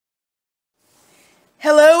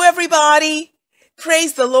Hello, everybody.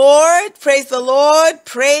 Praise the Lord. Praise the Lord.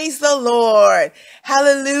 Praise the Lord.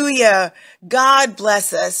 Hallelujah. God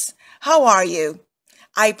bless us. How are you?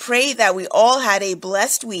 I pray that we all had a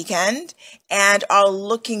blessed weekend and are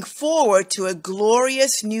looking forward to a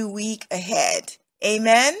glorious new week ahead.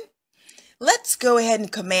 Amen. Let's go ahead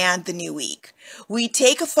and command the new week. We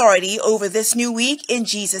take authority over this new week in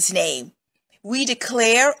Jesus' name. We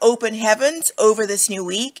declare open heavens over this new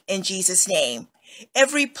week in Jesus' name.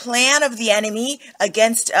 Every plan of the enemy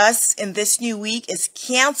against us in this new week is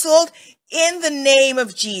canceled in the name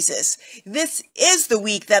of Jesus. This is the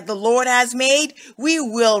week that the Lord has made. We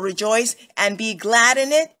will rejoice and be glad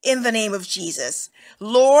in it in the name of Jesus.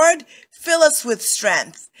 Lord, fill us with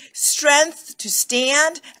strength to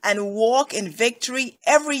stand and walk in victory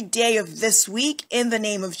every day of this week in the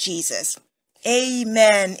name of Jesus.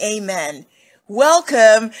 Amen. Amen.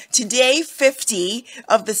 Welcome to day 50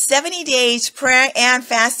 of the 70 days prayer and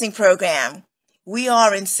fasting program. We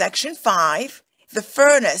are in section 5. The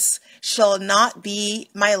furnace shall not be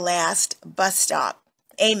my last bus stop.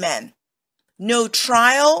 Amen. No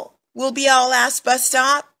trial will be our last bus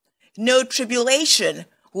stop. No tribulation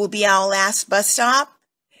will be our last bus stop.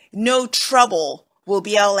 No trouble will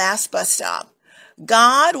be our last bus stop.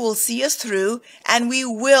 God will see us through and we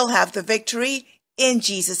will have the victory in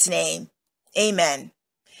Jesus' name. Amen.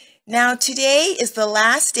 Now today is the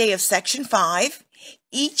last day of section 5.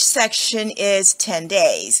 Each section is 10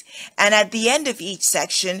 days. And at the end of each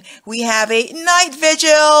section, we have a night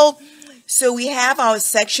vigil. So we have our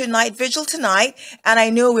section night vigil tonight. And I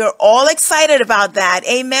know we're all excited about that.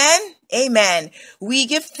 Amen. Amen. We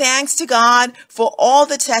give thanks to God for all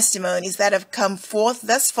the testimonies that have come forth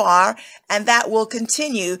thus far and that will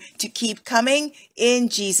continue to keep coming in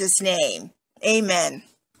Jesus' name. Amen.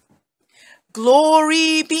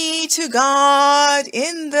 Glory be to God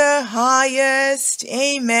in the highest.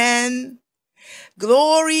 Amen.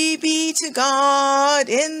 Glory be to God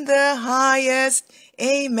in the highest.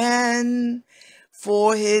 Amen.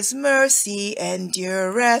 For his mercy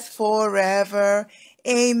endureth forever.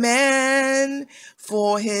 Amen.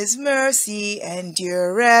 For his mercy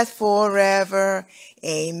endureth forever.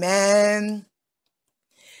 Amen.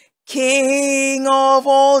 King of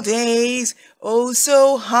all days, oh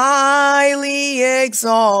so highly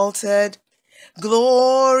exalted,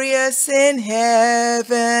 glorious in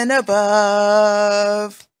heaven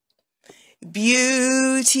above.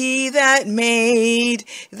 Beauty that made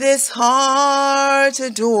this heart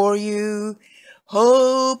adore you,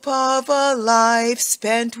 hope of a life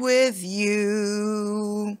spent with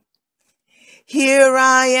you. Here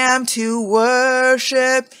I am to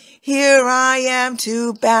worship, here I am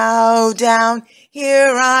to bow down,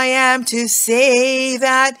 here I am to say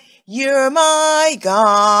that you're my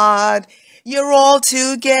God. You're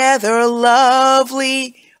altogether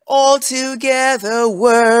lovely, altogether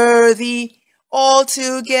worthy,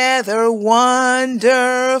 altogether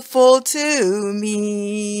wonderful to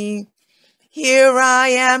me. Here I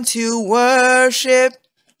am to worship,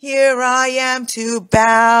 here I am to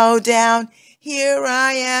bow down, here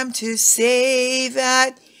I am to say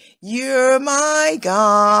that you're my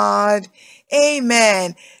God.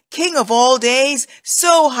 Amen. King of all days,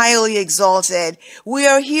 so highly exalted. We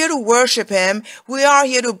are here to worship him. We are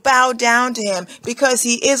here to bow down to him because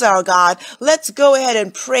he is our God. Let's go ahead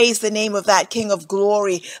and praise the name of that King of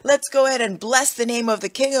glory. Let's go ahead and bless the name of the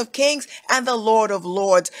King of kings and the Lord of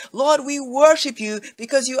lords. Lord, we worship you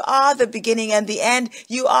because you are the beginning and the end.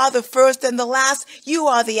 You are the first and the last. You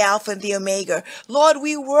are the Alpha and the Omega. Lord,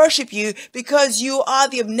 we worship you because you are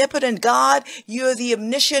the omnipotent God. You're the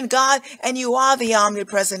omniscient God and you are the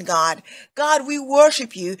omnipresent God. God, we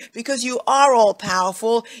worship you because you are all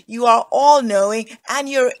powerful, you are all knowing, and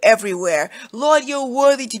you're everywhere. Lord, you're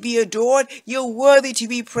worthy to be adored, you're worthy to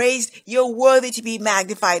be praised, you're worthy to be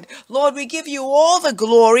magnified. Lord, we give you all the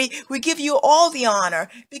glory, we give you all the honor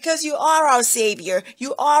because you are our Savior,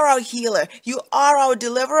 you are our healer, you are our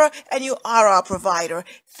deliverer, and you are our provider.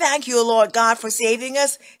 Thank you, Lord God, for saving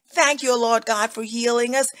us. Thank you, Lord God, for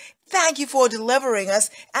healing us. Thank you for delivering us,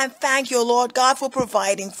 and thank you, Lord God, for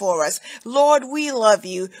providing for us. Lord, we love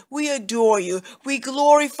you. We adore you. We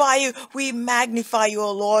glorify you. We magnify you,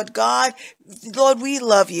 O Lord God. Lord, we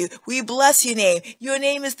love you. We bless your name. Your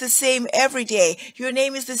name is the same every day. Your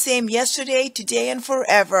name is the same yesterday, today, and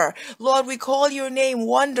forever. Lord, we call your name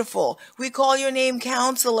wonderful. We call your name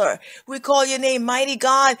counselor. We call your name mighty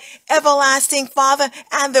God, everlasting Father,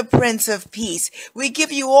 and the Prince of Peace. We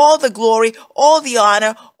give you all the glory, all the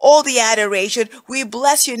honor, all the adoration. We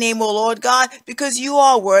bless your name, O Lord God, because you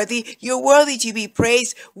are worthy. You're worthy to be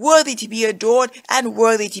praised, worthy to be adored, and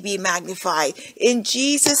worthy to be magnified. In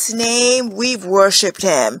Jesus' name we've worshiped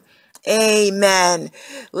him. Amen.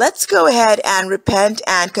 Let's go ahead and repent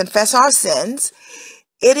and confess our sins.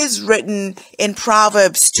 It is written in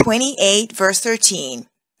Proverbs 28, verse 13,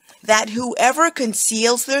 that whoever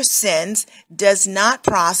conceals their sins does not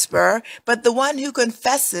prosper, but the one who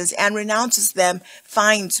confesses and renounces them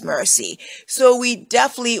finds mercy. So we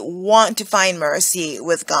definitely want to find mercy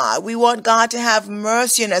with God. We want God to have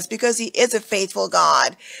mercy on us because he is a faithful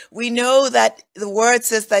God. We know that the word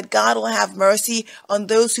says that God will have mercy on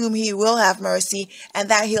those whom he will have mercy, and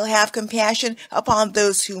that he'll have compassion upon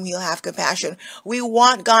those whom he'll have compassion. We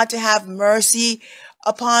want God to have mercy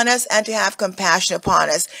upon us and to have compassion upon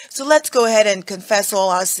us. So let's go ahead and confess all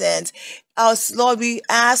our sins. Lord, we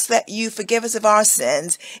ask that you forgive us of our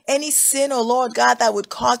sins. Any sin, oh Lord God, that would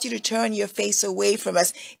cause you to turn your face away from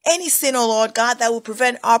us. Any sin, oh Lord God, that will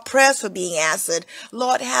prevent our prayers from being answered.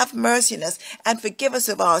 Lord, have mercy on us and forgive us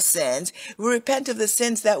of our sins. We repent of the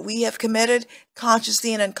sins that we have committed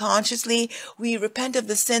consciously and unconsciously. We repent of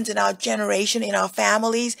the sins in our generation, in our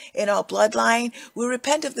families, in our bloodline. We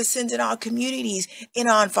repent of the sins in our communities, in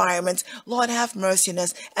our environments. Lord, have mercy on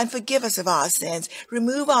us and forgive us of our sins.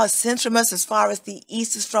 Remove our sins from us as far as the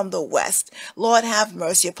east is from the west. Lord, have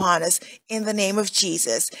mercy upon us in the name of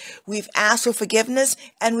Jesus. We've asked for forgiveness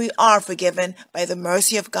and we are forgiven by the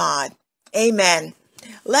mercy of God. Amen.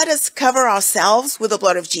 Let us cover ourselves with the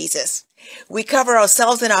blood of Jesus. We cover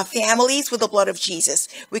ourselves and our families with the blood of Jesus.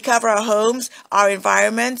 We cover our homes, our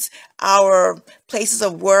environments, our places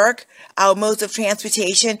of work, our modes of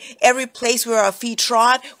transportation, every place where our feet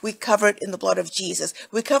trod, we cover it in the blood of Jesus.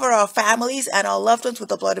 We cover our families and our loved ones with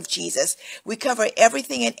the blood of Jesus. We cover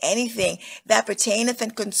everything and anything that pertaineth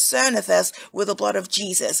and concerneth us with the blood of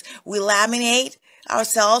Jesus. We laminate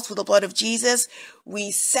ourselves with the blood of Jesus.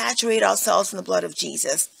 We saturate ourselves in the blood of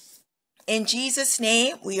Jesus. In Jesus'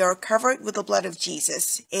 name, we are covered with the blood of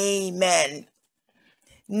Jesus. Amen.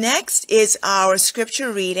 Next is our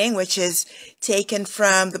scripture reading, which is taken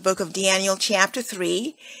from the book of Daniel, chapter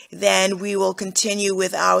 3. Then we will continue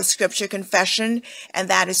with our scripture confession, and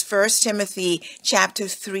that is 1 Timothy chapter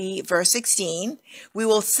 3, verse 16. We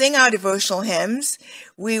will sing our devotional hymns.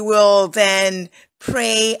 We will then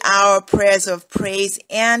pray our prayers of praise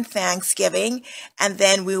and thanksgiving, and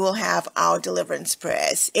then we will have our deliverance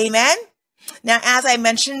prayers. Amen. Now, as I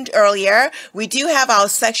mentioned earlier, we do have our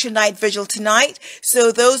section night vigil tonight,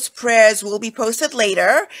 so those prayers will be posted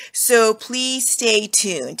later, so please stay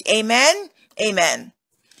tuned. Amen? Amen.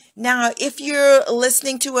 Now, if you're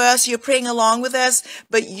listening to us, you're praying along with us,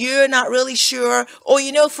 but you're not really sure, or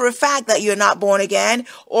you know for a fact that you're not born again,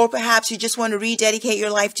 or perhaps you just want to rededicate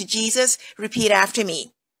your life to Jesus, repeat after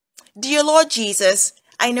me. Dear Lord Jesus,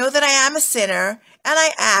 I know that I am a sinner, and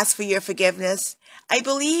I ask for your forgiveness. I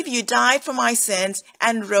believe you died for my sins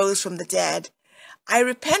and rose from the dead. I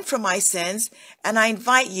repent for my sins, and I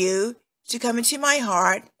invite you to come into my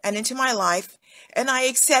heart and into my life, and I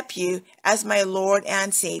accept you as my Lord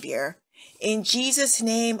and Savior. In Jesus'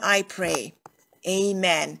 name I pray.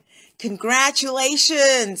 Amen.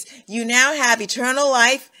 Congratulations! You now have eternal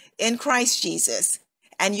life in Christ Jesus,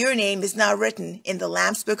 and your name is now written in the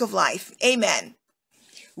Lamb's Book of Life. Amen.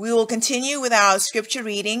 We will continue with our scripture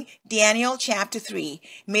reading, Daniel chapter 3.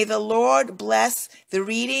 May the Lord bless the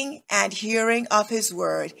reading and hearing of his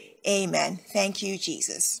word. Amen. Thank you,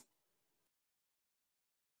 Jesus.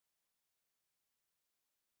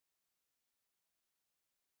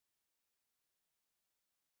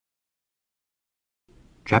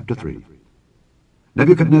 Chapter 3.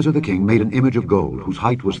 Nebuchadnezzar the king made an image of gold, whose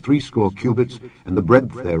height was 60 cubits, and the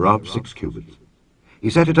breadth thereof 6 cubits. He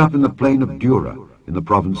set it up in the plain of Dura, in the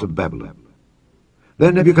province of Babylon.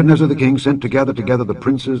 Then Nebuchadnezzar the king sent to gather together the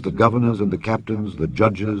princes, the governors, and the captains, the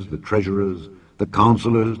judges, the treasurers, the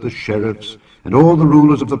counselors, the sheriffs, and all the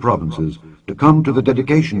rulers of the provinces, to come to the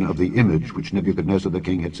dedication of the image which Nebuchadnezzar the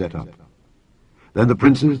king had set up. Then the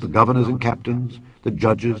princes, the governors and captains, the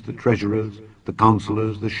judges, the treasurers, the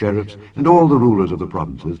counselors, the sheriffs, and all the rulers of the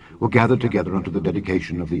provinces were gathered together unto the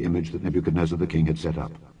dedication of the image that Nebuchadnezzar the king had set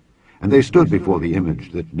up. And they stood before the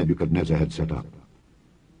image that Nebuchadnezzar had set up.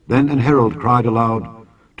 Then an herald cried aloud,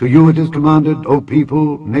 To you it is commanded, O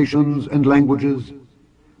people, nations, and languages,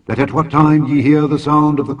 that at what time ye hear the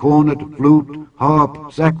sound of the cornet, flute, harp,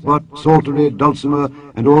 sackbut, psaltery, dulcimer,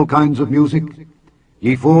 and all kinds of music,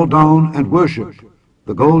 ye fall down and worship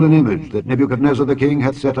the golden image that Nebuchadnezzar the king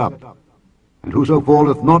hath set up. And whoso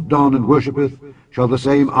falleth not down and worshippeth, shall the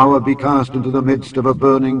same hour be cast into the midst of a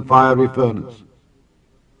burning fiery furnace.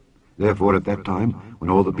 Therefore at that time, when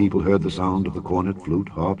all the people heard the sound of the cornet, flute,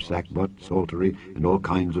 harp, sackbut, psaltery, and all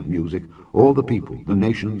kinds of music, all the people, the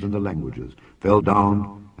nations, and the languages, fell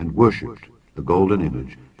down and worshipped the golden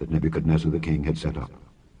image that Nebuchadnezzar the king had set up.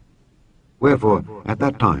 Wherefore, at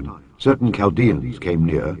that time, certain Chaldeans came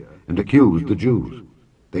near, and accused the Jews.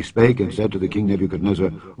 They spake and said to the king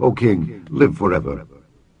Nebuchadnezzar, O king, live forever.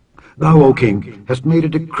 Thou, O king, hast made a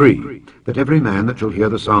decree that every man that shall hear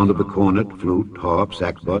the sound of the cornet, flute, harp,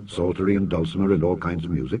 sackbut, psaltery, and dulcimer, and all kinds of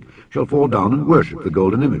music, shall fall down and worship the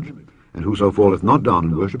golden image. And whoso falleth not down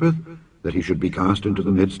and worshippeth, that he should be cast into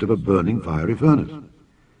the midst of a burning fiery furnace.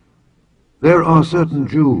 There are certain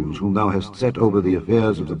Jews whom thou hast set over the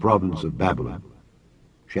affairs of the province of Babylon,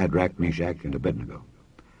 Shadrach, Meshach, and Abednego.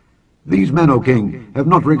 These men, O king, have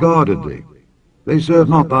not regarded thee. They serve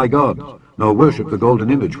not thy gods, nor worship the golden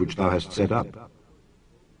image which thou hast set up.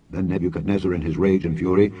 Then Nebuchadnezzar in his rage and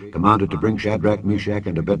fury commanded to bring Shadrach, Meshach,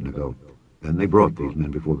 and Abednego. Then they brought these men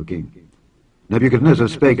before the king. Nebuchadnezzar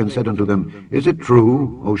spake and said unto them, Is it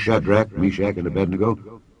true, O Shadrach, Meshach, and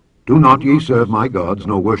Abednego? Do not ye serve my gods,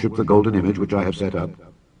 nor worship the golden image which I have set up?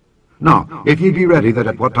 Now, if ye be ready that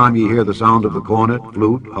at what time ye hear the sound of the cornet,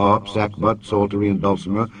 flute, harp, sackbut, psaltery, and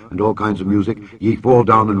dulcimer, and all kinds of music, ye fall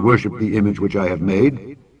down and worship the image which I have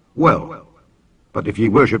made, well. But if ye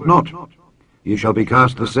worship not, ye shall be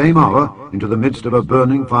cast the same hour into the midst of a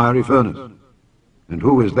burning fiery furnace. And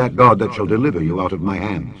who is that God that shall deliver you out of my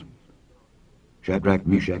hands? Shadrach,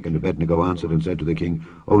 Meshach, and Abednego answered and said to the king,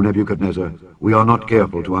 O Nebuchadnezzar, we are not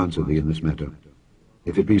careful to answer thee in this matter.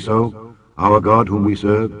 If it be so, our God whom we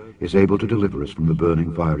serve is able to deliver us from the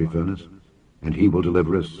burning fiery furnace, and he will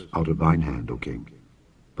deliver us out of thine hand, O king.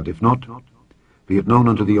 But if not, be it known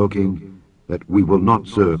unto thee, O king, that we will not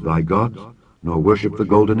serve thy gods, nor worship the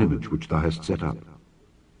golden image which thou hast set up.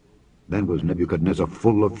 Then was Nebuchadnezzar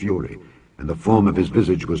full of fury, and the form of his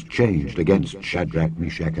visage was changed against Shadrach,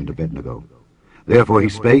 Meshach, and Abednego. Therefore he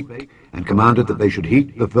spake, and commanded that they should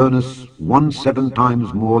heat the furnace 17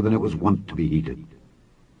 times more than it was wont to be heated.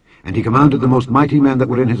 And he commanded the most mighty men that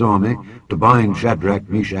were in his army to bind Shadrach,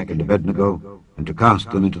 Meshach, and Abednego, and to cast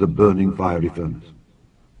them into the burning fiery furnace.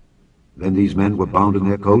 Then these men were bound in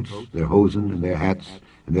their coats, their hosen, and their hats,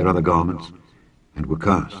 and their other garments, and were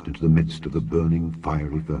cast into the midst of the burning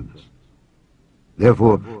fiery furnace.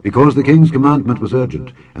 Therefore, because the king's commandment was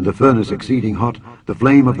urgent, and the furnace exceeding hot, the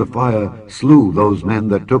flame of the fire slew those men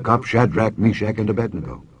that took up Shadrach, Meshach, and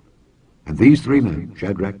Abednego. And these 3 men,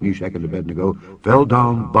 Shadrach, Meshach, and Abednego, fell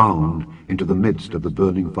down bound into the midst of the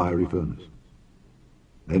burning fiery furnace.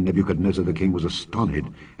 Then Nebuchadnezzar the king was astonished,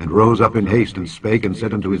 and rose up in haste, and spake, and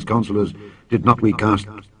said unto his counselors, Did not we cast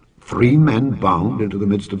 3 men bound into the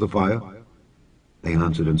midst of the fire? They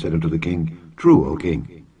answered and said unto the king, True, O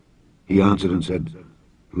king. He answered and said,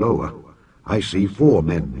 Lo, I see 4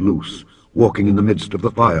 men loose, walking in the midst of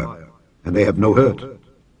the fire, and they have no hurt,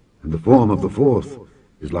 and the form of the 4th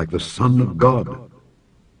is like the Son of God.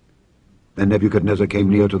 Then Nebuchadnezzar came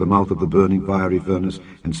near to the mouth of the burning fiery furnace,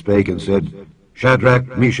 and spake and said,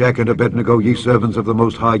 Shadrach, Meshach, and Abednego, ye servants of the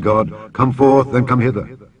Most High God, come forth and come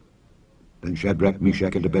hither. Then Shadrach,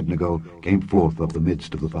 Meshach, and Abednego came forth of the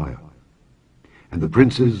midst of the fire. And the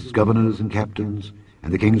princes, governors, and captains,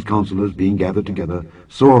 and the king's counselors, being gathered together,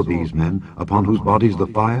 saw these men, upon whose bodies the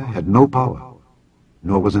fire had no power,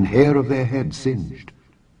 nor was an hair of their head singed,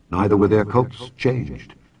 neither were their coats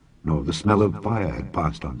changed, nor the smell of fire had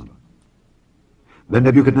passed on them. Then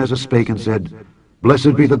Nebuchadnezzar spake and said,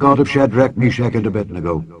 Blessed be the God of Shadrach, Meshach, and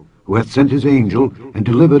Abednego, who hath sent his angel, and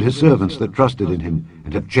delivered his servants that trusted in him,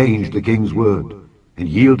 and have changed the king's word, and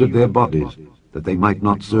yielded their bodies, that they might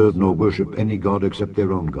not serve nor worship any god except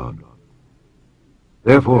their own God.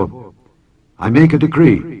 Therefore, I make a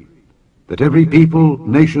decree, that every people,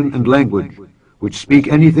 nation, and language, which speak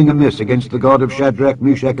anything amiss against the God of Shadrach,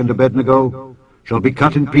 Meshach, and Abednego, shall be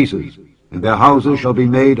cut in pieces, and their houses shall be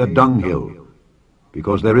made a dunghill,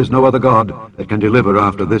 because there is no other God that can deliver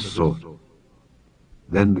after this sort.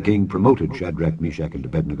 Then the king promoted Shadrach, Meshach, and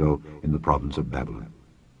Abednego in the province of Babylon.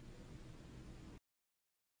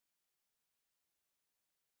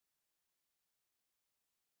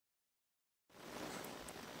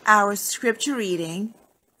 Our scripture reading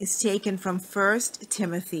is taken from 1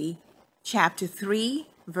 Timothy chapter 3,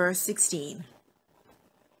 verse 16.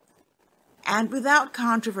 And without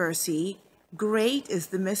controversy, great is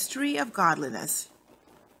the mystery of godliness.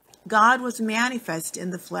 God was manifest in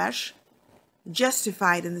the flesh,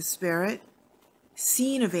 justified in the spirit,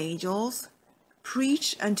 seen of angels,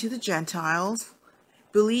 preached unto the Gentiles,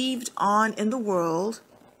 believed on in the world,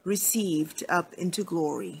 received up into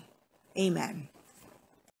glory. Amen.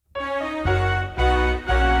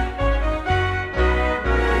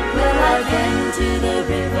 I've been to the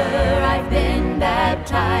river, I've been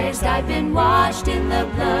baptized, I've been washed in the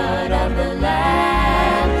blood of the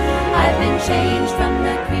Lamb. I've been changed from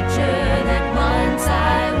the creature that once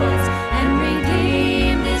I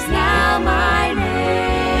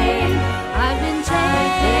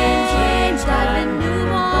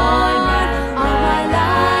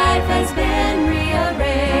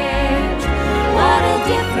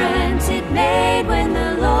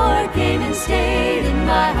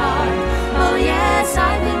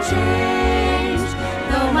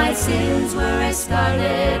sins were as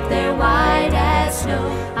scarlet, they're white as snow.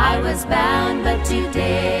 I was bound, but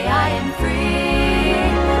today I am free.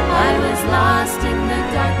 I was lost in the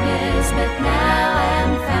darkness, but now I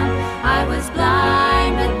am found. I was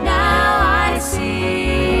blind, but now I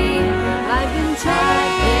see. I've been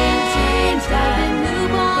changed, I've been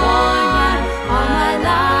newborn. All my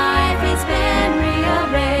life has been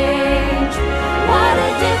rearranged. What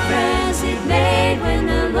a difference it made when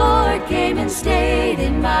the Lord came and stayed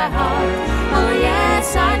in my heart. Oh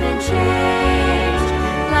yes, I've been changed.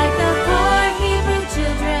 Like the poor Hebrew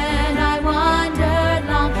children, I wandered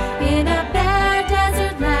long in a bare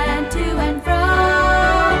desert land to and fro.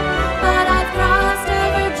 But I've crossed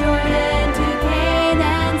over Jordan to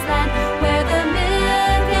Canaan's land, where the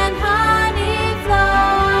milk and honey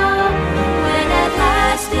flow. When at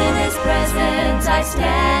last in His presence I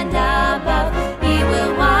stand above, He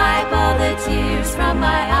will wipe all the tears from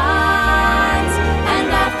my eyes, and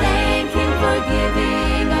I'll thank Him for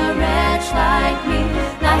giving a wretch like me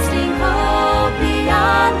lasting hope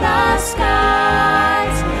beyond the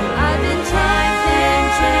skies. I've been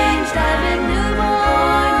changed, I've been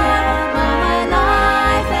newborn. Yeah, all my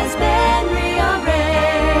life has been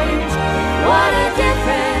rearranged. What a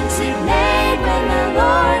difference it made when the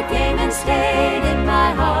Lord came and stayed in my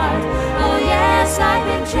heart. Oh yes, I've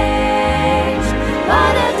been changed.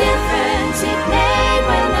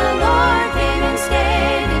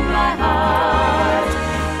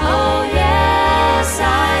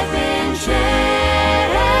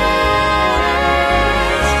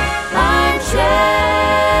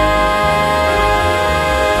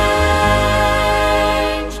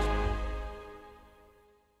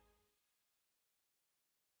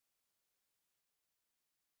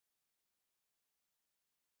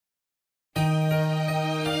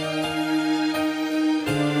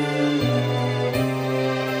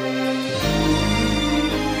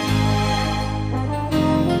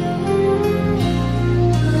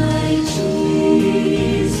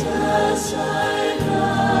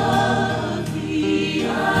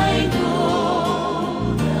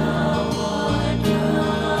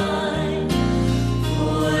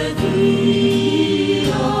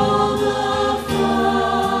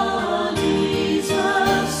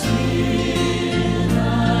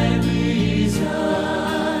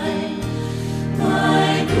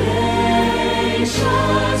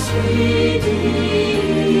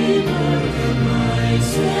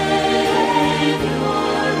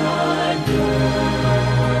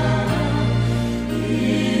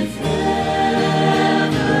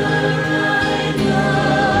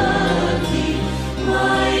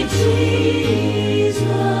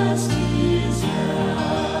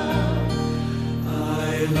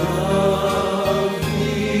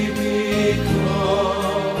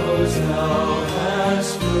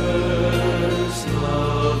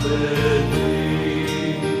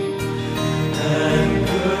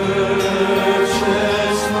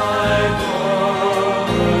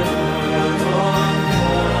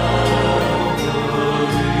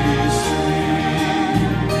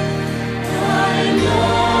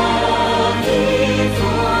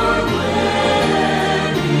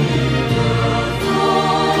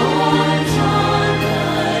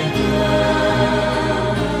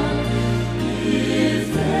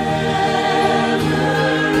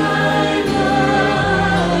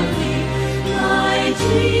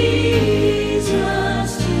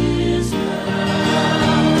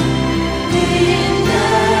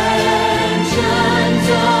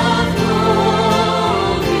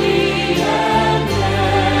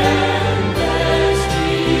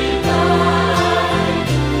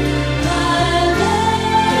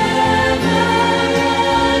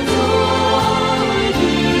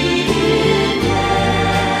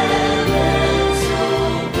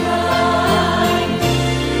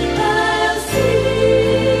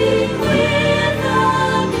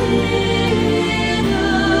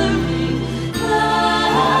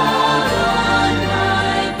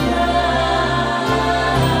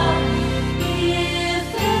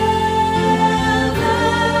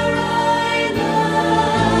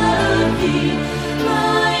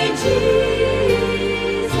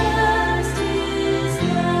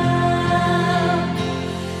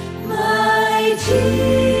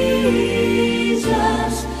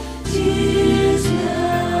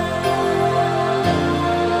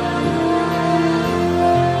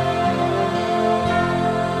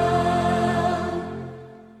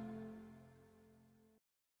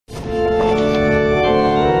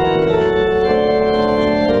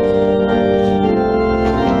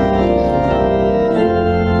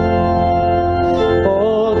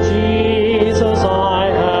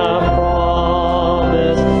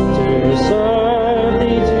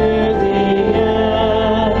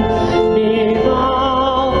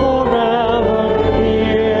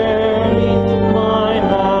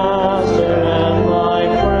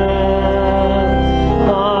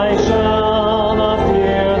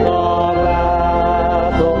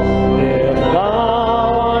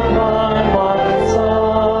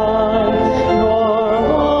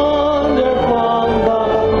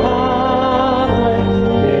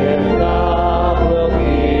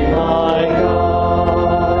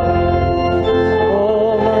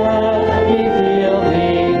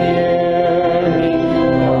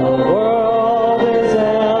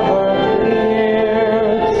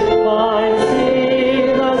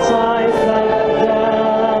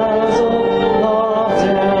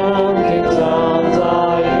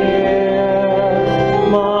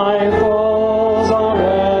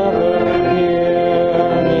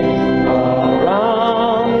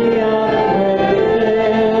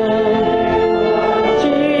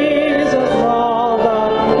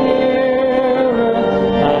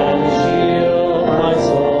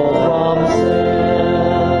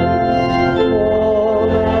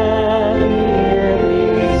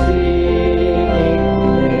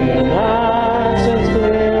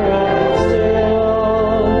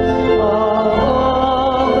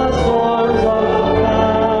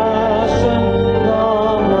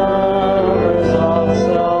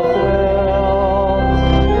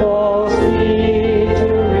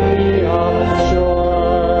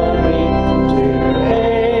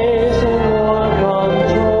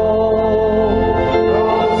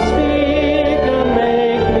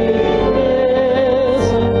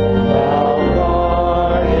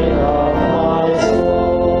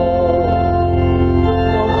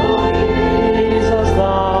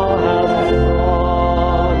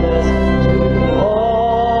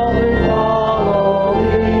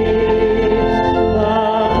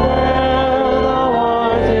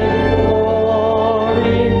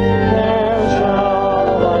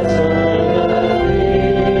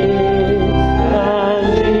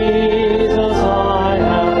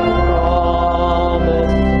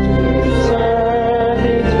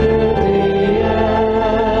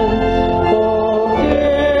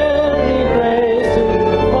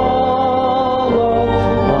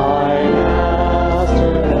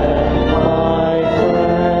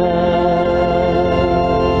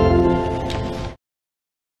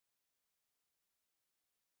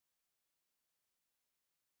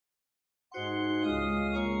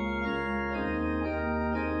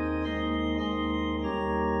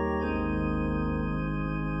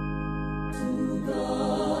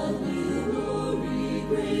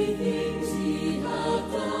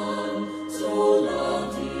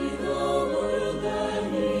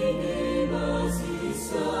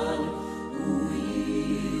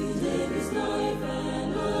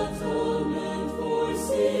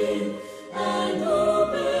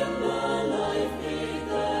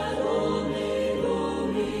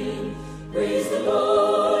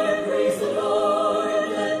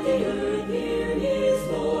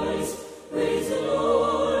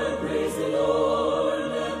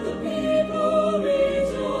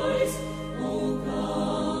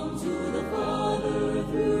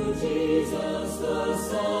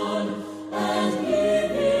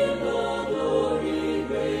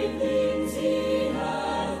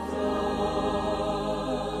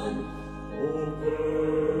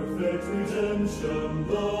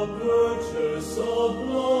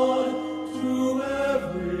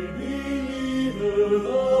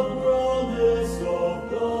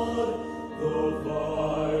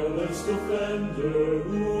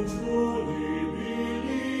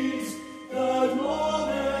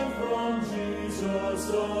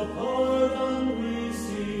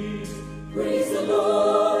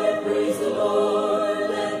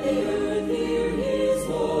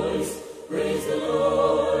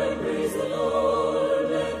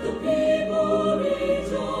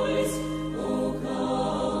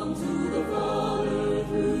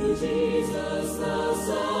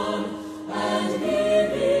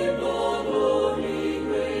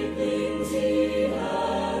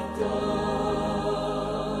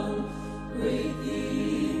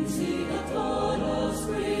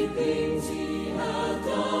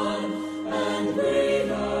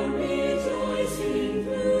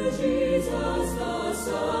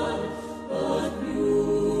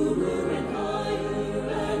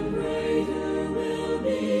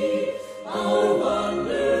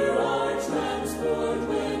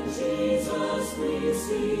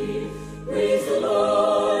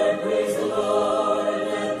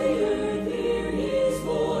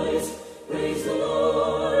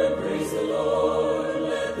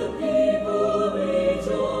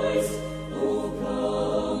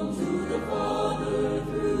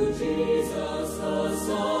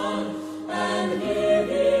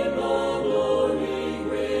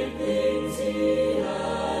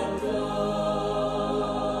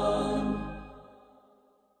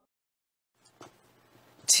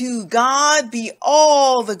 To God be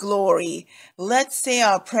all the glory. Let's say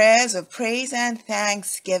our prayers of praise and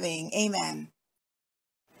thanksgiving. Amen.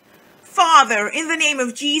 Father, in the name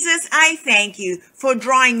of Jesus, I thank you for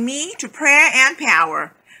drawing me to prayer and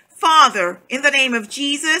power. Father, in the name of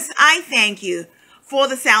Jesus, I thank you for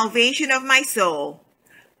the salvation of my soul.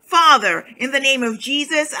 Father, in the name of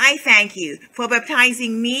Jesus, I thank you for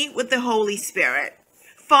baptizing me with the Holy Spirit.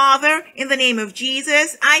 Father, in the name of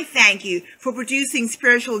Jesus, I thank you for producing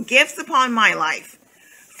spiritual gifts upon my life.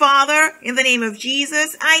 Father, in the name of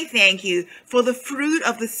Jesus, I thank you for the fruit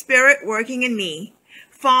of the Spirit working in me.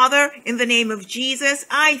 Father, in the name of Jesus,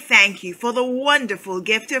 I thank you for the wonderful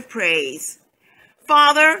gift of praise.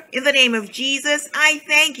 Father, in the name of Jesus, I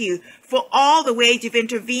thank you for all the ways you've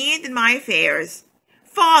intervened in my affairs.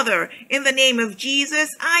 Father, in the name of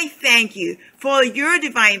Jesus, I thank you for your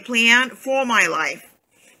divine plan for my life.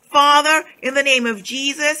 Father, in the name of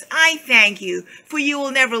Jesus, I thank you for you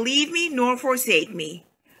will never leave me nor forsake me.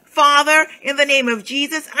 Father, in the name of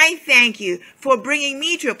Jesus, I thank you for bringing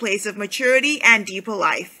me to a place of maturity and deeper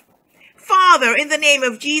life. Father, in the name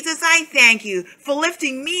of Jesus, I thank you for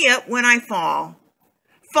lifting me up when I fall.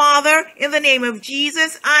 Father, in the name of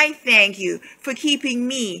Jesus, I thank you for keeping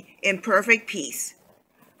me in perfect peace.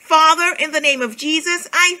 Father, in the name of Jesus,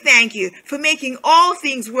 I thank you for making all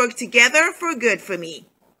things work together for good for me.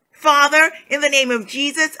 Father, in the name of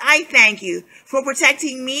Jesus, I thank you for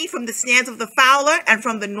protecting me from the snares of the fowler and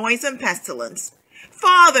from the noisome pestilence.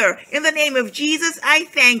 Father, in the name of Jesus, I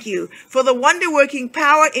thank you for the wonder-working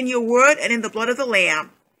power in your word and in the blood of the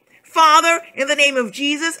Lamb. Father, in the name of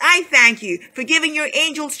Jesus, I thank you for giving your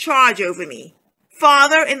angels charge over me.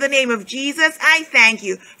 Father, in the name of Jesus, I thank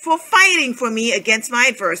you for fighting for me against my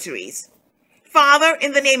adversaries. Father,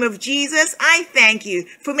 in the name of Jesus, I thank you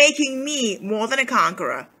for making me more than a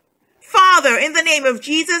conqueror. Father, in the name of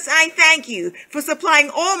Jesus, I thank you for supplying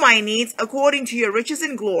all my needs according to your riches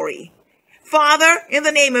and glory. Father, in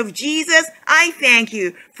the name of Jesus, I thank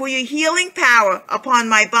you for your healing power upon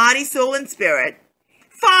my body, soul, and spirit.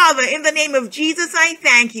 Father, in the name of Jesus, I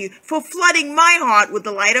thank you for flooding my heart with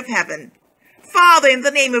the light of heaven. Father, in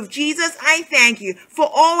the name of Jesus, I thank you for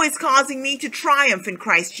always causing me to triumph in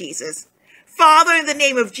Christ Jesus. Father, in the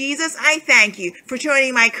name of Jesus, I thank you for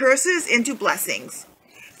turning my curses into blessings.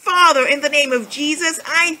 Father, in the name of Jesus,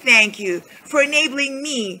 I thank you for enabling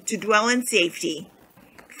me to dwell in safety.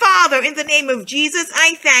 Father, in the name of Jesus,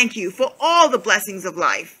 I thank you for all the blessings of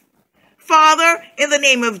life. Father, in the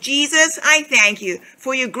name of Jesus, I thank you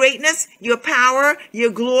for your greatness, your power, your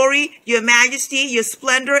glory, your majesty, your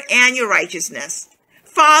splendor, and your righteousness.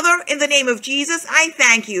 Father, in the name of Jesus, I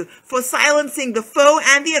thank you for silencing the foe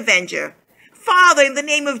and the avenger. Father, in the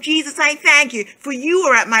name of Jesus, I thank you, for you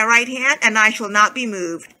are at my right hand, and I shall not be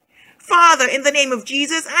moved. Father, in the name of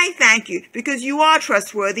Jesus, I thank you, because you are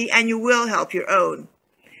trustworthy and you will help your own.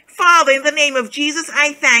 Father, in the name of Jesus,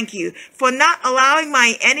 I thank you for not allowing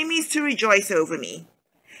my enemies to rejoice over me.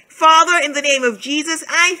 Father, in the name of Jesus,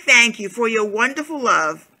 I thank you for your wonderful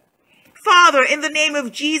love. Father, in the name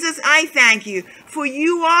of Jesus, I thank you, for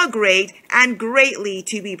you are great and greatly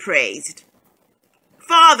to be praised.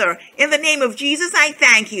 Father, in the name of Jesus, I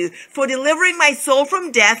thank you for delivering my soul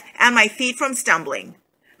from death and my feet from stumbling.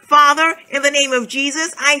 Father, in the name of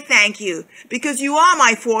Jesus, I thank you, because you are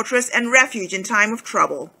my fortress and refuge in time of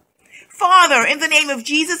trouble. Father, in the name of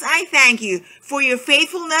Jesus, I thank you for your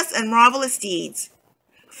faithfulness and marvelous deeds.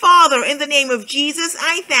 Father, in the name of Jesus,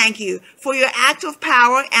 I thank you for your act of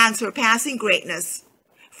power and surpassing greatness.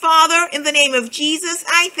 Father, in the name of Jesus,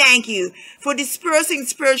 I thank you for dispersing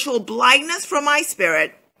spiritual blindness from my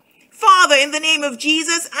spirit. Father, in the name of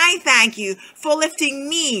Jesus, I thank you for lifting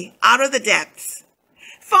me out of the depths.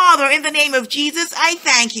 Father, in the name of Jesus, I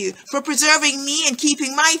thank you for preserving me and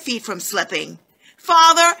keeping my feet from slipping.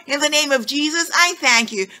 Father, in the name of Jesus, I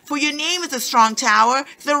thank you, for your name is a strong tower.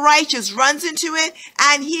 The righteous runs into it,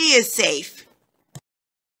 and he is safe.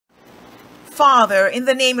 Father, in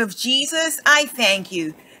the name of Jesus, I thank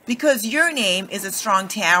you, because your name is a strong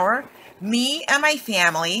tower. Me and my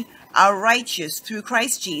family are righteous through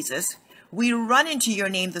Christ Jesus. We run into your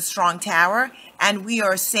name, the strong tower, and we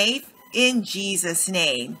are safe in Jesus'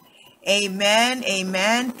 name. Amen,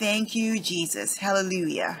 amen. Thank you, Jesus.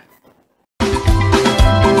 Hallelujah.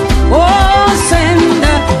 Oh, send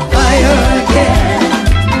the fire again,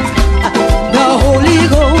 the Holy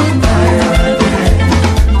Ghost fire again.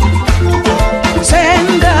 Send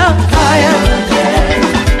the fire again,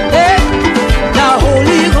 the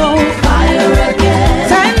Holy Ghost fire again.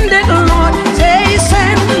 Send it, Lord, say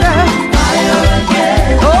send the fire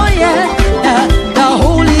again. Oh yeah, the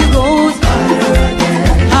Holy Ghost fire again.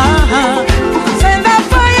 Send the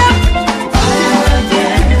fire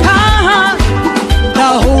again.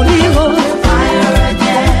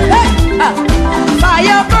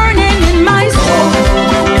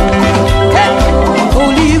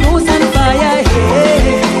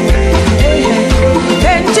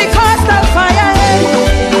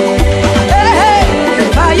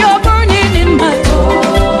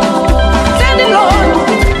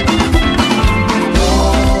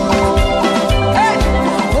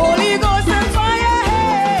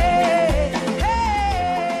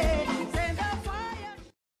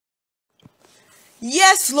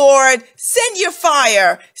 Lord, send your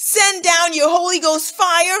fire. Send down your Holy Ghost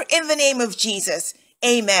fire in the name of Jesus.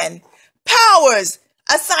 Amen. Powers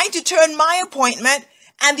assigned to turn my appointment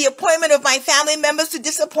and the appointment of my family members to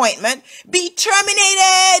disappointment be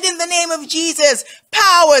terminated in the name of Jesus.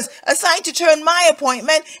 Powers assigned to turn my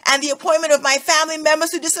appointment and the appointment of my family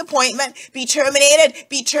members to disappointment be terminated,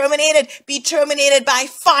 be terminated, be terminated by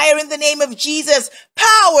fire in the name of Jesus.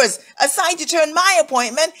 Powers assigned to turn my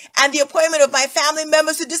appointment and the appointment of my family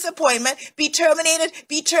members to disappointment be terminated,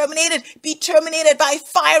 be terminated, be terminated by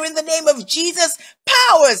fire in the name of Jesus.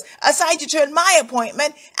 Powers assigned to turn my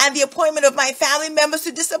appointment and the appointment of my family members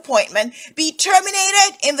to disappointment be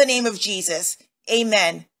terminated in the name of Jesus.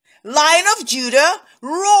 Amen. Lion of Judah,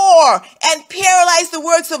 roar and paralyze the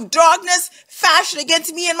works of darkness fashioned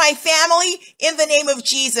against me and my family in the name of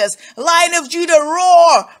Jesus. Lion of Judah,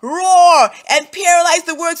 roar, roar and paralyze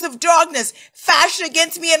the works of darkness fashioned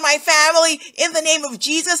against me and my family in the name of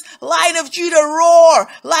Jesus. Lion of Judah, roar,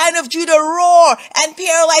 Lion of Judah, roar and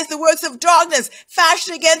paralyze the works of darkness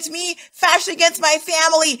fashioned against me, fashioned against my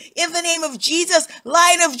family in the name of Jesus.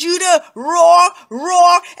 Lion of Judah, roar,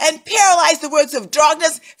 roar and paralyze the works of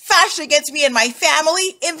darkness fashioned against me and my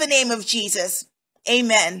family in the name of Jesus.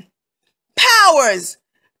 Amen. Powers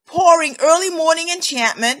pouring early morning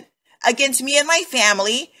enchantment against me and my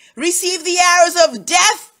family receive the arrows of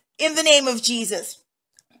death in the name of Jesus.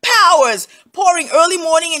 Powers pouring early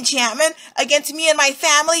morning enchantment against me and my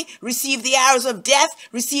family receive the arrows of death,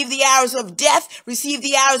 receive the arrows of death, receive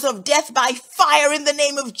the arrows of death by fire in the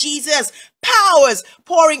name of Jesus. Powers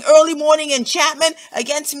pouring early morning enchantment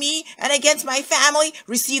against me and against my family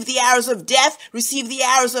receive the arrows of death, receive the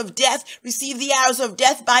arrows of death, receive the arrows of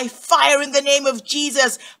death by fire in the name of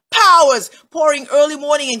Jesus. Powers pouring early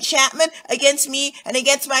morning enchantment against me and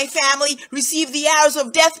against my family receive the arrows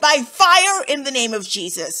of death by fire in the name of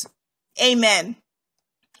Jesus. Amen.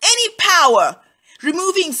 Any power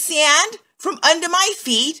removing sand from under my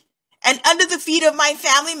feet and under the feet of my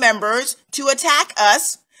family members to attack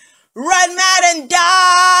us, run mad and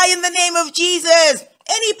die in the name of Jesus.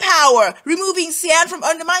 Any power removing sand from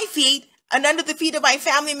under my feet and under the feet of my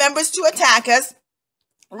family members to attack us,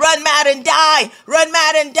 run mad and die, run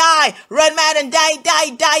mad and die, run mad and die,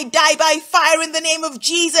 die, die, die by fire in the name of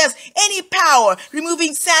Jesus. Any power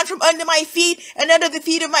removing sand from under my feet and under the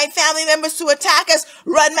feet of my family members to attack us,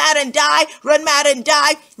 run mad and die, run mad and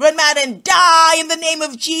die, run mad and die in the name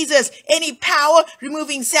of Jesus. Any power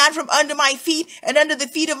removing sand from under my feet and under the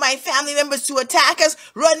feet of my family members to attack us,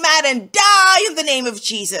 run mad and die in the name of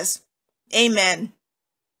Jesus. Amen.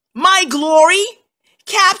 My glory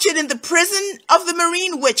captured in the prison of the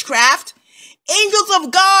marine witchcraft, angels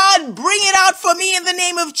of God, bring it out for me in the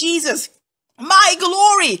name of Jesus. My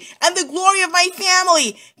glory and the glory of my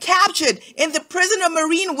family captured in the prison of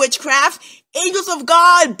marine witchcraft, angels of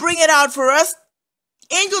God, bring it out for us.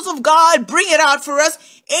 Angels of God, bring it out for us.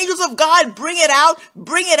 Angels of God, bring it out,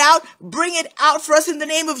 bring it out, bring it out for us in the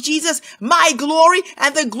name of Jesus. My glory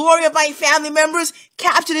and the glory of my family members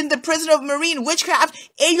captured in the prison of marine witchcraft.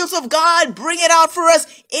 Angels of God, bring it out for us.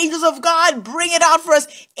 Angels of God, bring it out for us.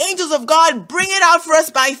 Angels of God, bring it out for us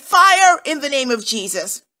by fire in the name of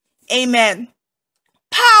Jesus. Amen.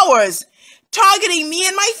 Powers targeting me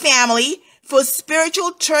and my family for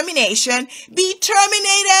spiritual termination be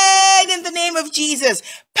terminated in the name of Jesus.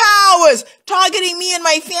 Powers targeting me and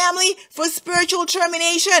my family for spiritual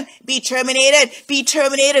termination be terminated, be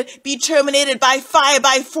terminated, be terminated by fire,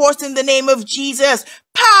 by force in the name of Jesus.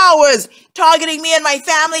 Powers targeting me and my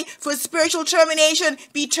family for spiritual termination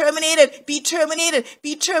be terminated, be terminated,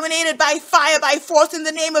 be terminated by fire, by force in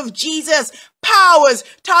the name of Jesus. Powers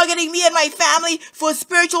targeting me and my family for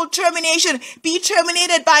spiritual termination be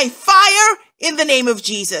terminated by fire in the name of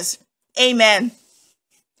Jesus. Amen.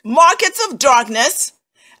 Markets of darkness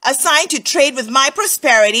assigned to trade with my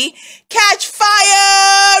prosperity catch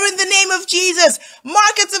fire in the name of Jesus.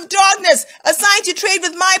 Markets of darkness assigned to trade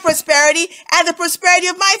with my prosperity and the prosperity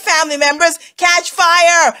of my family members catch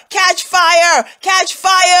fire, catch fire, catch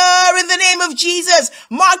fire in the name of Jesus.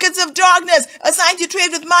 Markets of darkness assigned to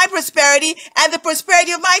trade with my prosperity and the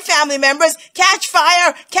prosperity of my family members catch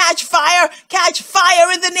fire, catch fire, catch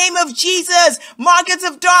fire in the name of Jesus. Markets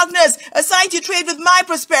of darkness assigned to trade with my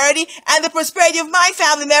prosperity and the prosperity of my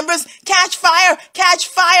family members catch fire, catch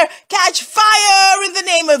fire, catch fire in the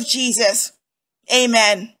name of Jesus.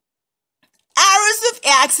 Amen. Arrows of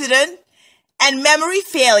accident and memory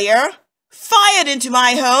failure fired into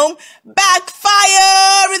my home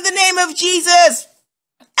backfire in the name of Jesus.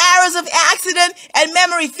 Arrows of accident and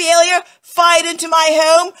memory failure, fired into my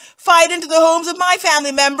home, fired into the homes of my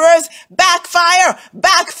family members. Backfire,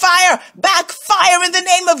 backfire, backfire in the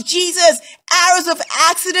name of Jesus. Arrows of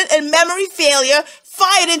accident and memory failure,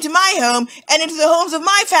 fired into my home and into the homes of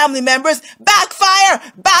my family members. Backfire,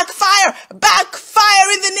 backfire,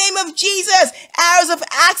 backfire in the name of Jesus. Arrows of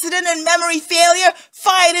accident and memory failure,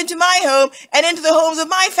 fired into my home and into the homes of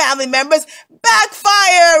my family members.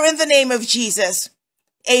 Backfire in the name of Jesus.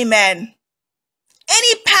 Amen.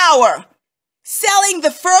 Any power selling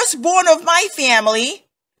the firstborn of my family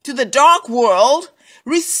to the dark world,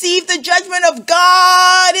 receive the judgment of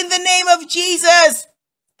God in the name of Jesus.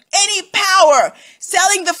 Any power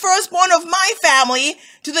selling the firstborn of my family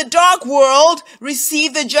to the dark world,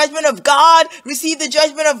 receive the judgment of God, receive the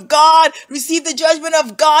judgment of God, receive the judgment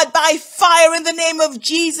of God by fire in the name of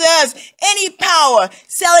Jesus. Any power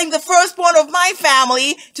selling the firstborn of my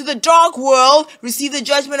family to the dark world, receive the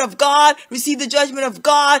judgment of God, receive the judgment of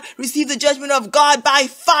God, receive the judgment of God by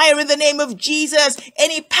fire in the name of Jesus.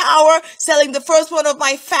 Any power selling the firstborn of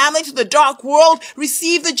my family to the dark world,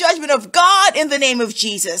 receive the judgment of God in the name of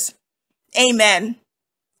Jesus. Amen.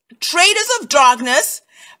 Traders of darkness,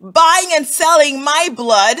 buying and selling my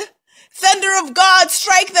blood, thunder of God,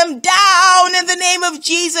 strike them down in the name of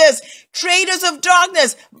Jesus. Traders of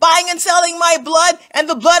darkness, buying and selling my blood and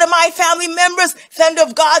the blood of my family members, thunder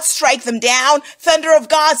of God, strike them down. Thunder of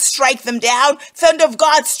God, strike them down. Thunder of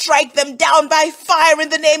God, strike them down by fire in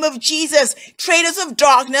the name of Jesus. Traders of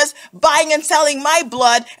darkness, buying and selling my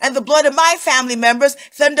blood and the blood of my family members,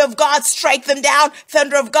 thunder of God, strike them down.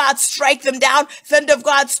 Thunder of God, strike them down. Thunder of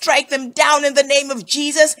God, strike them down in the name of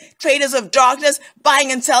Jesus. Traders of darkness,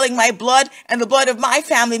 buying and selling my blood and the blood of my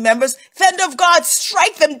family members, thunder of God,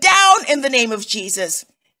 strike them down in the name of Jesus.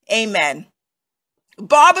 Amen.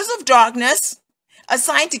 Barbers of darkness,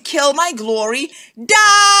 assigned to kill my glory,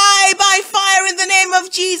 die by fire in the name of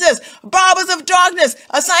Jesus. Barbers of darkness,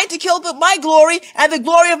 assigned to kill my glory and the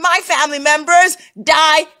glory of my family members,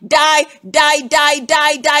 die by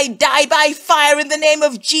fire in the name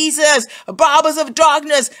of Jesus. Barbers of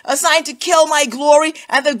darkness, assigned to kill my glory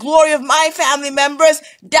and the glory of my family members,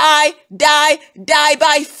 die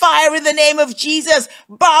by fire in the name of Jesus.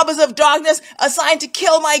 Barbers of darkness, assigned to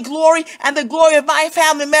kill my glory and the glory of my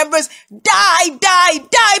family members, die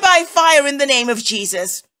by fire in the name of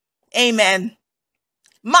Jesus. Amen.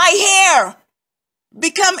 My hair,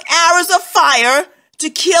 become arrows of fire to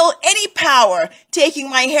kill any power taking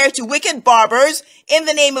my hair to wicked barbers in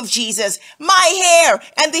the name of Jesus. My hair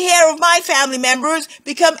and the hair of my family members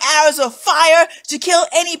become arrows of fire to kill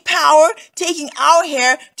any power taking our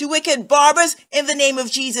hair to wicked barbers in the name of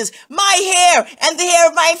Jesus. My hair and the hair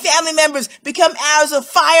of my family members become arrows of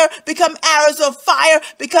fire, become arrows of fire,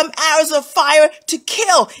 become arrows of fire to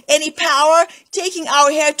kill any power taking our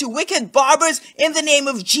hair to wicked barbers in the name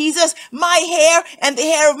of Jesus. My hair and the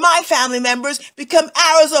hair of my family members become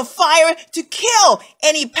arrows of fire to kill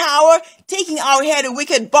any power taking our hair to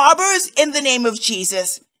wicked barbers in the name of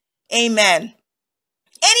Jesus. Amen.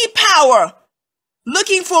 Any power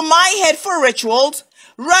looking for my head for rituals,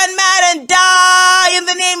 run mad and die in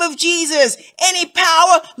the name of Jesus. Any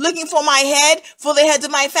power looking for my head, for the heads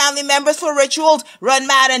of my family members for rituals, run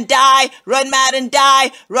mad and die, run mad and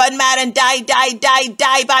die, run mad and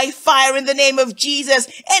die by fire in the name of Jesus.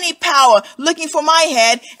 Any power looking for my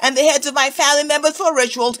head and the heads of my family members for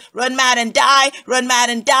rituals, run mad and die, run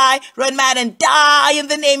mad and die, run mad and die in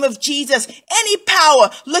the name of Jesus. Any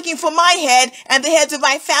power looking for my head and the heads of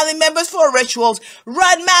my family members for rituals,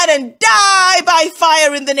 run mad and die by fire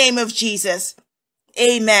in the name of Jesus.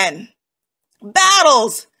 Amen.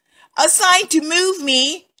 Battles assigned to move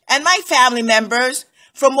me and my family members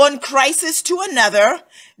from one crisis to another,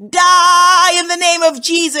 die in the name of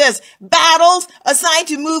Jesus. Battles assigned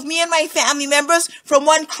to move me and my family members from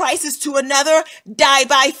one crisis to another, die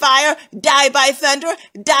by fire, die by thunder,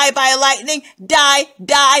 die by lightning, die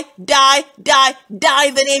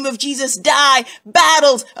in the name of Jesus, die.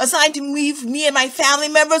 Battles assigned to move me and my family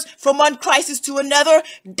members from one crisis to another,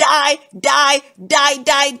 die by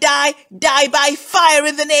fire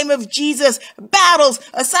in the name of Jesus. Battles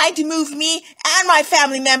assigned to move me and my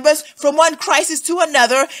family members from one crisis to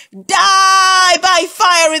another, die by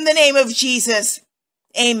fire in the name of Jesus.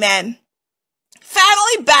 Amen.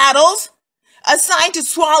 Family battles assigned to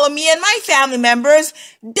swallow me and my family members,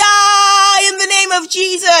 die in the name of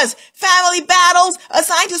Jesus. Family battles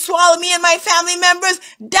assigned to swallow me and my family members,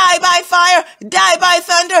 die by fire, die by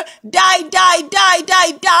thunder, die, die, die,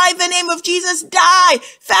 die, die, in the name of Jesus, die.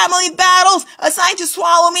 Family battles assigned to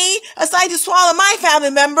swallow me, assigned to swallow my family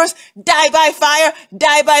members, die by fire,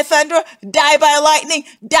 die by thunder, die by lightning,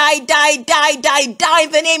 die, die, die, die, die,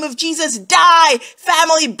 in the name of Jesus, die.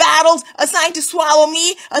 Family battles assigned to swallow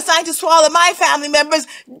me, assigned to swallow my family members,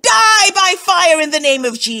 die by fire in the name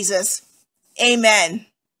of Jesus. Amen.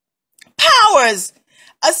 Powers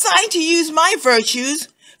assigned to use my virtues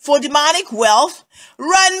for demonic wealth,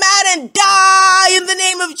 run mad and die in the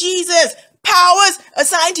name of Jesus. Powers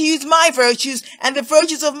assigned to use my virtues and the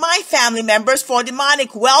virtues of my family members for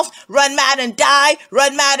demonic wealth, run mad and die,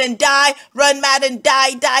 run mad and die, run mad and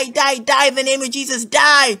die, die, die, die, in the name of Jesus,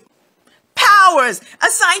 die. Powers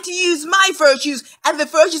assigned to use my virtues and the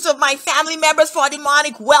virtues of my family members for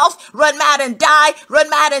demonic wealth, run mad and die, run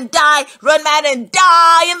mad and die, run mad and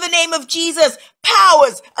die in the name of Jesus.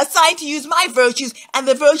 Powers assigned to use my virtues and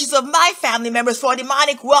the virtues of my family members for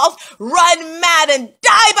demonic wealth, run mad and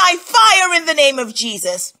die by fire in the name of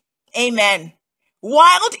Jesus. Amen.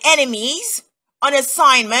 Wild enemies on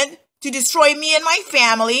assignment to destroy me and my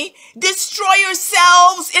family, destroy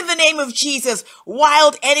yourselves in the name of Jesus.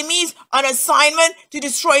 Wild enemies on assignment to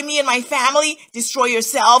destroy me and my family, destroy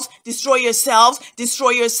yourselves, destroy yourselves, destroy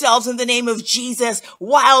yourselves in the name of Jesus.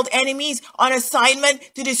 Wild enemies on assignment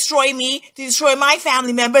to destroy me, to destroy my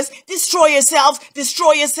family members, destroy yourselves,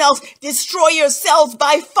 destroy yourselves, destroy yourselves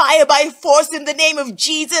by fire, by force in the name of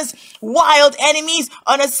Jesus. Wild enemies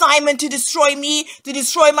on assignment to destroy me, to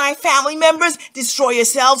destroy my family members, destroy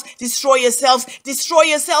yourselves, destroy yourselves, destroy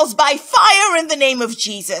yourselves by fire in the name of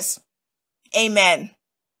Jesus. Amen.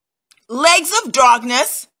 Legs of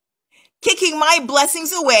darkness, kicking my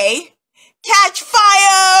blessings away, catch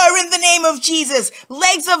fire in the name of Jesus.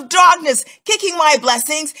 Legs of darkness, kicking my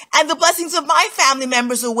blessings and the blessings of my family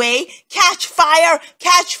members away. Catch fire,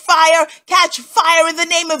 catch fire, catch fire in the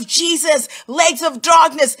name of Jesus. Legs of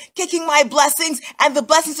darkness, kicking my blessings and the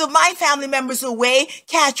blessings of my family members away.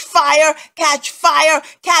 Catch fire, catch fire,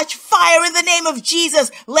 catch fire in the name of Jesus.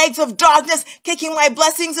 Legs of darkness, kicking my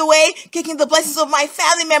blessings away, kicking the blessings of my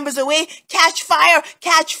family members away. Catch fire,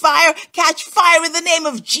 catch fire, catch fire in the name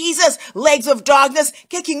of Jesus. Legs of darkness,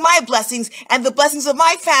 kicking my blessings and the blessings of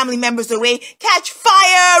my family members away. Catch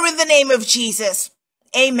fire in the name of Jesus.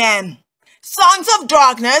 Amen. Songs of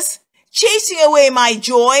darkness, chasing away my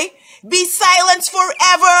joy, be silenced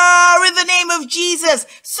forever in the name of Jesus.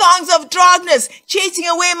 Songs of darkness, chasing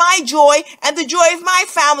away my joy and the joy of my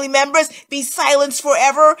family members, be silenced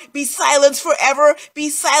forever, be silenced forever, be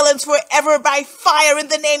silenced forever by fire in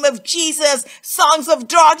the name of Jesus. Songs of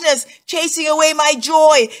darkness, chasing away my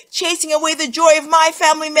joy, chasing away the joy of my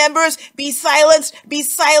family members, be silenced, be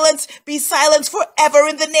silenced, be silenced forever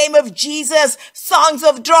in the name of Jesus. Songs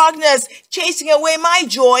of darkness, chasing away my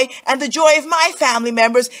joy and the joy of my family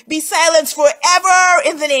members, be silenced forever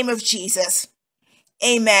in the name of Jesus.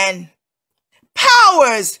 Amen.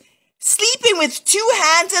 Powers sleeping with two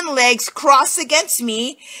hands and legs crossed against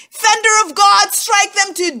me, thunder of God, strike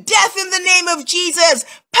them to death in the name of Jesus.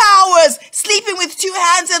 Powers sleeping with two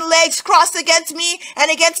hands and legs crossed against me and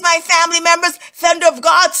against my family members, thunder of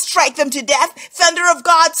God, strike them to death. Thunder of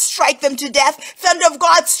God, strike them to death. Thunder of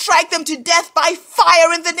God, strike them to death by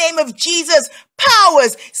fire in the name of Jesus.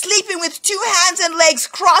 Powers sleeping with two hands and legs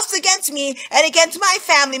crossed against me and against my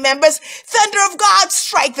family members, thunder of God,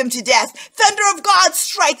 strike them to death. Thunder of God,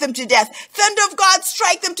 strike them to death. Thunder of God,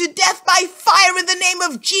 strike them to death by fire in the name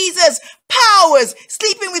of Jesus. Powers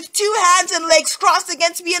sleeping with two hands and legs crossed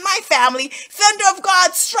against me and my family, thunder of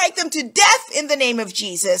God, strike them to death in the name of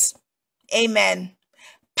Jesus. Amen.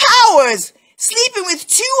 Powers sleeping with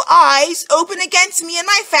two eyes open against me and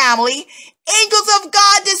my family, angels of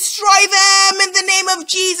God, destroy them in the name of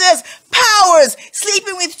Jesus. Powers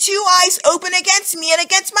sleeping with two eyes open against me and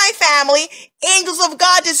against my family, angels of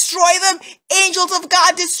God, destroy them. Angels of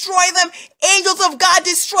God, destroy them. Angels of God,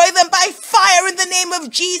 destroy them by fire in the name of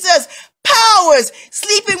Jesus. Powers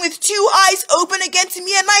sleeping with two eyes open against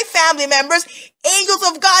me and my family members, angels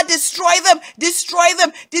of God, destroy them, destroy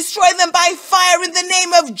them, destroy them by fire in the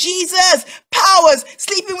name of Jesus. Powers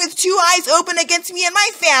sleeping with two eyes open against me and my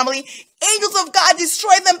family, angels of God,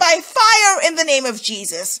 destroy them by fire in the name of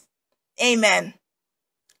Jesus. Amen.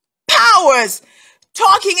 Powers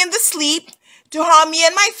talking in the sleep to harm me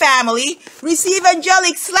and my family, receive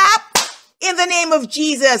angelic slap in the name of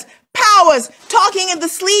Jesus. Powers talking in the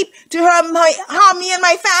sleep to harm me and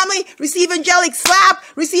my family. Receive angelic slap.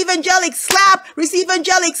 Receive angelic slap. Receive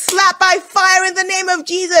angelic slap by fire in the name of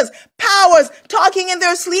Jesus. Powers talking in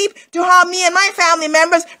their sleep to harm me and my family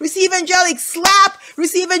members. Receive angelic slap.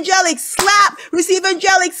 Receive angelic slap. Receive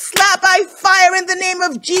angelic slap by fire in the name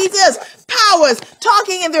of Jesus. Powers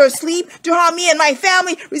talking in their sleep to harm me and my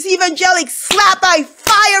family. Receive angelic slap by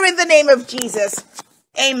fire in the name of Jesus.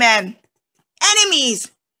 Amen.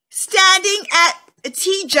 Enemies standing at a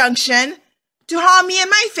T-junction to harm me and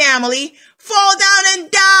my family, fall down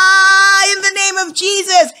and die in the name of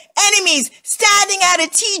Jesus. Enemies standing at a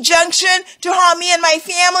T-junction to harm me and my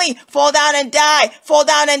family, fall down and die, fall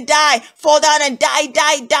down and die, fall down and die,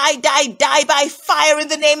 die by fire in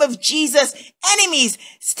the name of Jesus. Enemies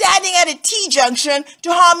standing at a T-junction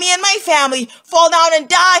to harm me and my family, fall down and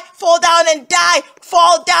die, fall down and die,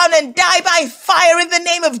 fall down and die by fire in the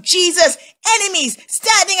name of Jesus. Enemies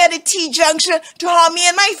standing at a T-junction to harm me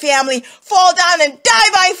and my family, fall down and die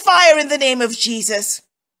by fire in the name of Jesus.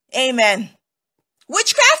 Amen.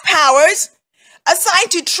 Witchcraft powers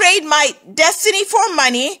assigned to trade my destiny for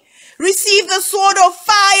money, receive the sword of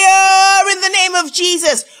fire in the name of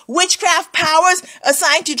Jesus. Witchcraft powers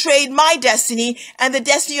assigned to trade my destiny and the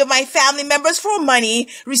destiny of my family members for money,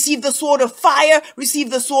 receive the sword of fire, receive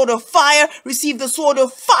the sword of fire, receive the sword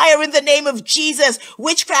of fire in the name of Jesus.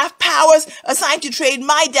 Witchcraft powers assigned to trade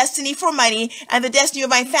my destiny for money and the destiny of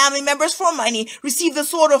my family members for money, receive the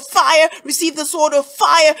sword of fire, receive the sword of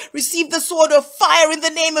fire, receive the sword of fire in the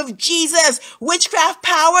name of Jesus. Witchcraft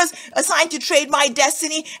powers assigned to trade my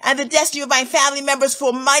destiny and the destiny of my family members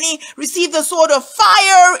for money, receive the sword of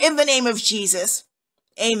fire in the name of Jesus.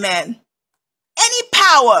 Amen. Any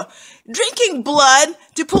power drinking blood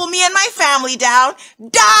to pull me and my family down,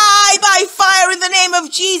 die by fire in the name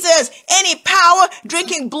of Jesus. Any power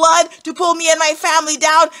drinking blood to pull me and my family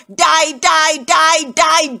down, die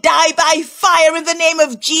by fire in the name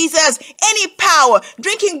of Jesus. Any power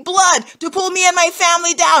drinking blood to pull me and my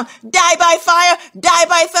family down, die by fire, die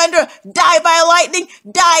by thunder, die by lightning,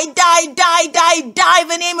 die in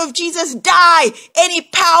the name of Jesus, die. Any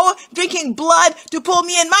power drinking blood to pull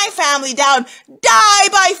me and my family down, die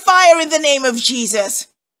by fire in the name of Jesus.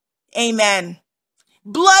 Amen.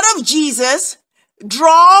 Blood of Jesus,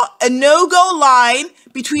 draw a no-go line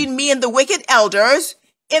between me and the wicked elders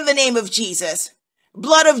in the name of Jesus.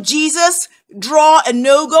 Blood of Jesus, draw a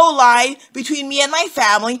no-go line between me and my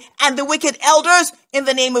family and the wicked elders in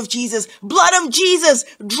the name of Jesus. Blood of Jesus,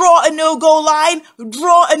 draw a no-go line,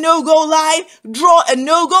 draw a no-go line, draw a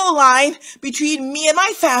no-go line between me and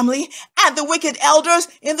my family and the wicked elders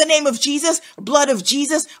in the name of Jesus. Blood of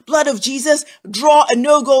Jesus, draw a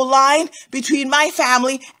no-go line between my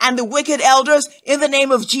family and the wicked elders in the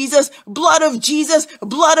name of Jesus. Blood of Jesus,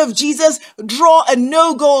 draw a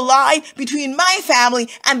no-go line between my family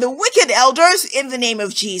and the wicked elders in the name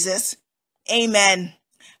of Jesus. Amen.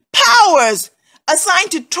 Powers assigned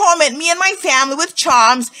to torment me and my family with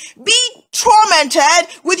charms, be tormented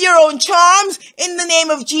with your own charms in the name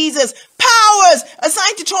of Jesus. Powers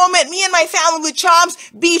assigned to torment me and my family with charms,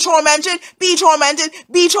 be tormented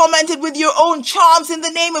with your own charms in the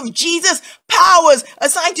name of Jesus. Powers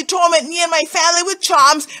assigned to torment me and my family with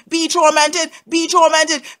charms, be tormented with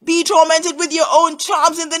your own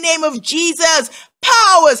charms in the name of Jesus.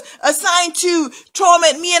 Powers assigned to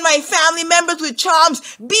torment me and my family members with charms,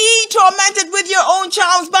 be tormented with your own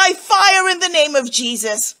charms by fire in the name of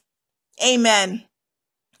Jesus. Amen.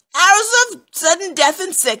 Arrows of sudden death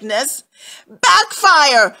and sickness,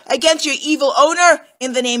 backfire against your evil owner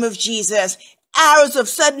in the name of Jesus. Arrows of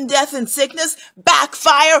sudden death and sickness,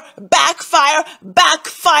 backfire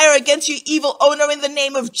against your evil owner in the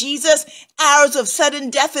name of Jesus. Arrows of sudden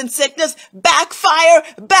death and sickness, backfire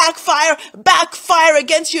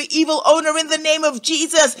against your evil owner in the name of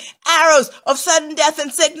Jesus. Arrows of sudden death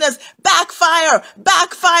and sickness, backfire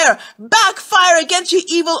against your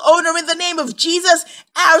evil owner in the name of Jesus.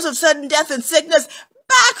 Arrows of sudden death and sickness,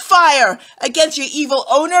 backfire against your evil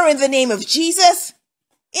owner in the name of Jesus.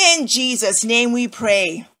 In Jesus' name we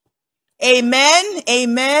pray. Amen,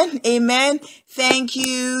 amen, amen. Thank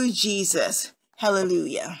you, Jesus.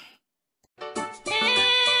 Hallelujah. God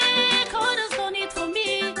has done it for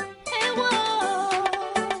me.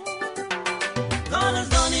 God has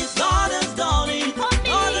done it, God has done it.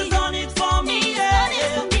 God has done it for me.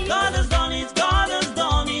 God has done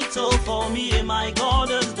it so for me. My God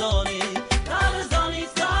has done it. God has done it,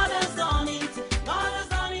 God has done it. God has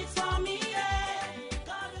done it for me.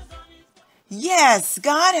 God has done it. Yes,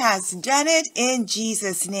 God has done it in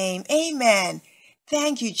Jesus' name. Amen.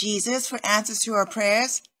 Thank you, Jesus, for answers to our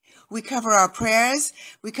prayers. we cover our prayers,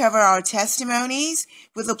 we cover our testimonies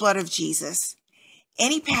with the blood of Jesus.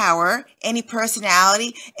 Any power, any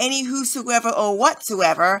personality, any whosoever or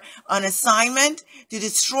whatsoever on assignment to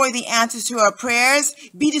destroy the answers to our prayers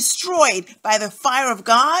be destroyed by the fire of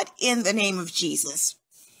God in the name of Jesus.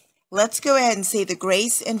 Let's go ahead and say the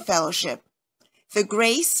grace and fellowship. The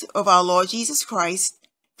grace of our Lord Jesus Christ,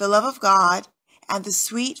 the love of God, and the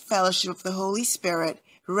sweet fellowship of the Holy Spirit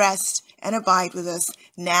rest and abide with us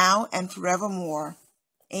now and forevermore.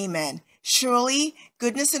 Amen. Surely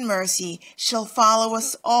goodness and mercy shall follow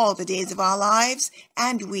us all the days of our lives,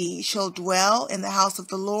 and we shall dwell in the house of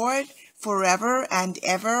the Lord forever and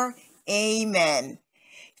ever. Amen.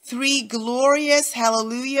 3 glorious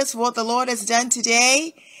hallelujahs for what the Lord has done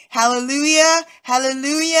today. Hallelujah,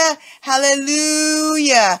 hallelujah,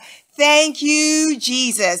 hallelujah. Thank you,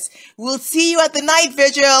 Jesus. We'll see you at the night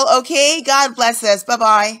vigil, okay? God bless us.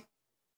 Bye-bye.